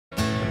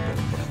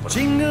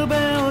Jingle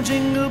bell,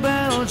 jingle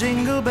bell,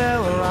 jingle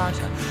bell rock.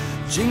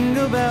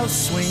 Jingle bells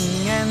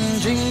swing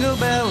and jingle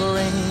bell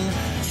ring.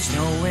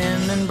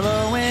 Snowing and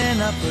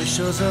blowing up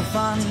bushels of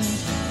fun.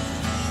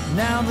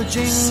 Now the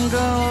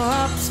jingle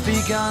hop's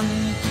begun.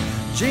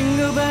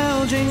 Jingle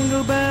bell,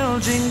 jingle bell,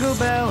 jingle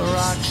bell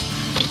rock.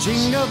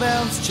 Jingle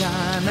bells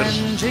chime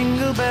and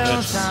jingle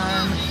bell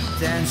time.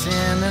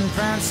 Dancing and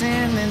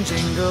prancing in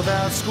Jingle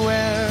Bell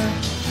Square.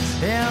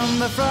 In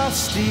the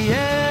frosty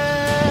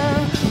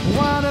air.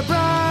 What a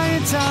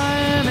bright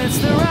time, it's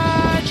the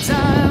right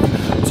time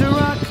to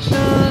rock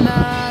the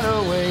night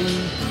away.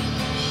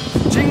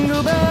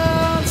 Jingle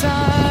bell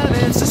time,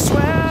 it's a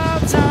swell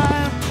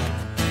time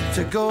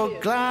to go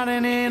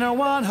gliding in a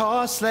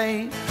one-horse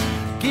sleigh.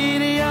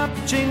 Giddy up,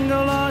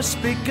 jingle horse,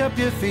 pick up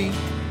your feet.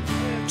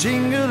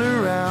 Jingle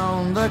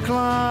around the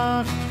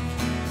clock.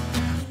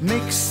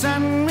 Mix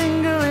and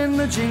mingle in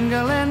the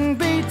jingling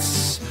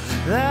beats.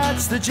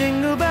 That's the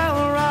Jingle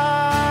Bell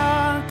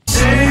Rock.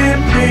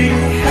 Simply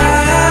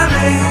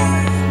having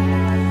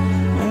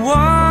a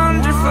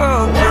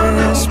wonderful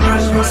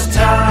Christmas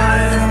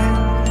time.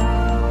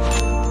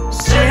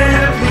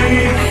 Simply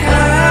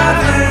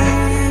having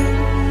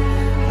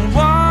a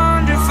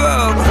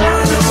wonderful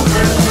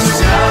Christmas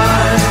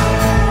time.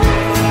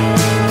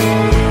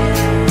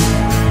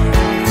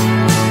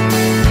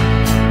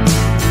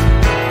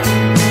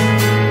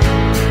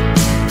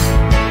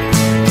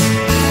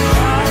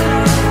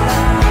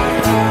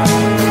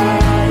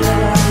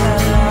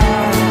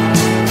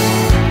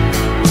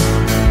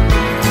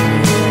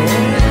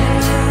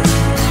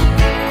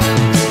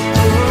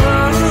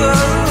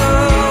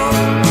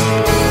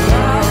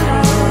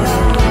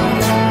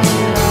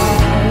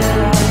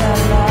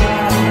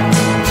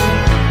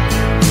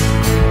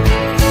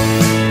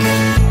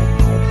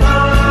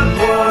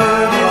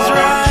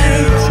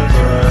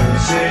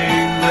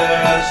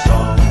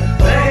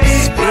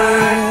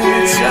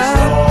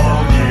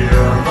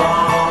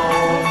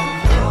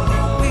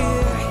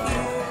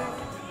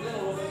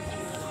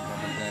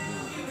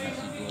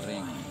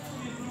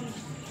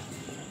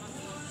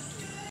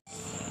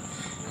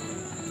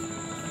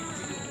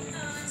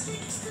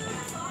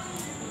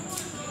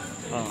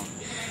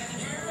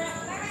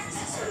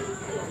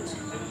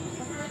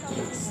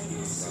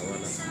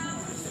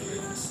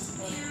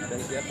 Ada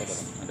isi apa,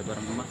 Bang? Ada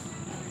barang rumah?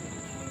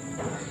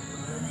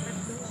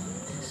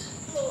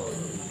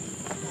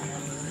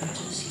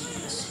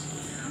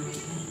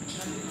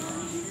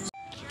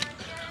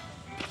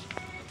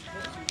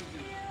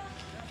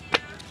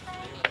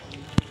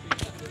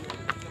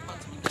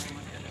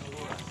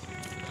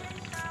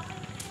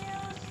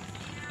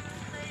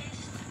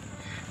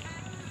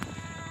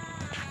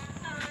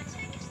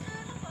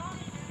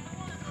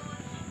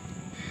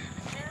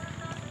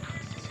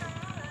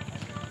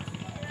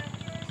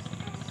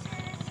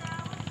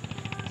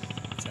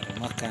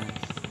 Makan.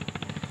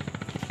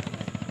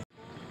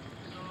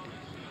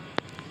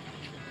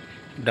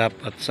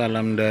 Dapat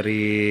salam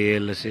dari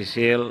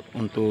Lesisil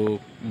untuk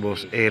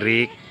Bos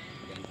Erik.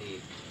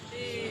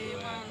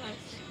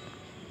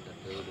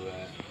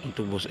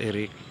 Untuk Bos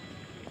Erik.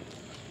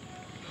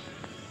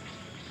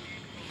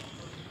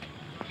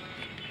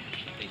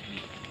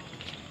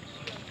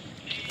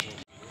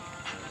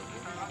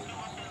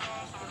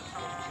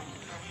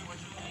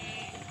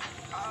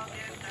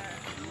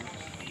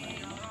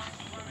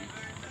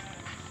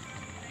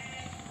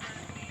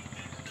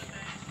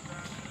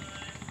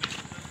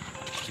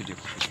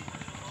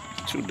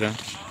 Sudah.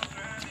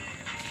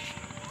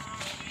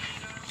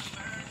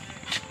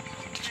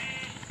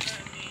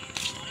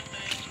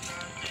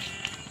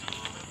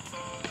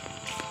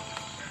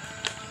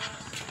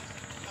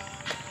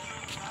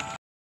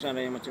 Sana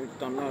yang macam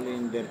tahun lalu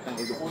yang dari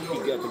tanggal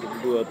 23 atau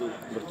 22 tuh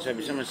saya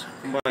bisa masih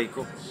kembali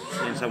kok.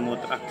 Yang saya mau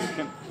terakhir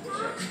kan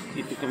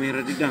itu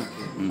kamera di dang.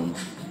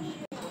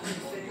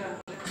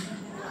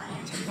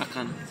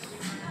 Akan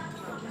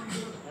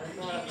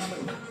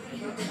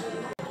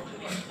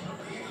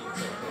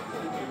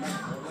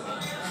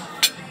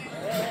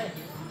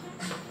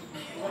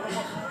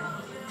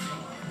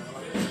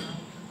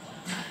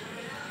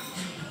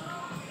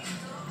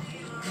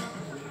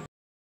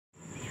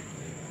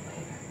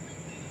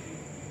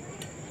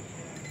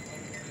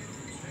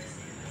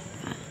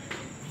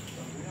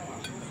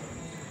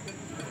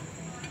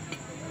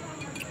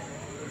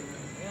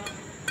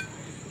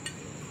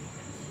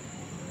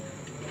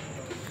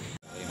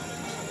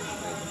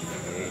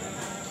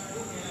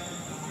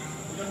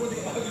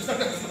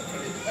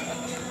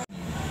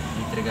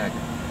Entregado.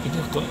 itu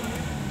kok. Di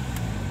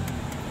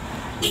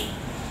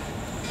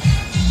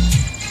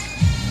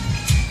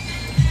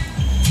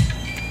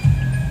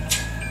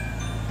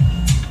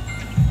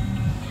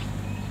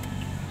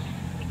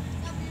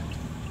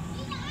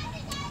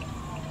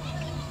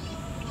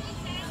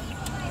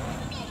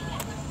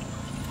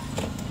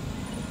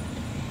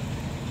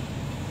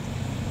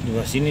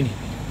bawah sini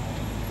nih.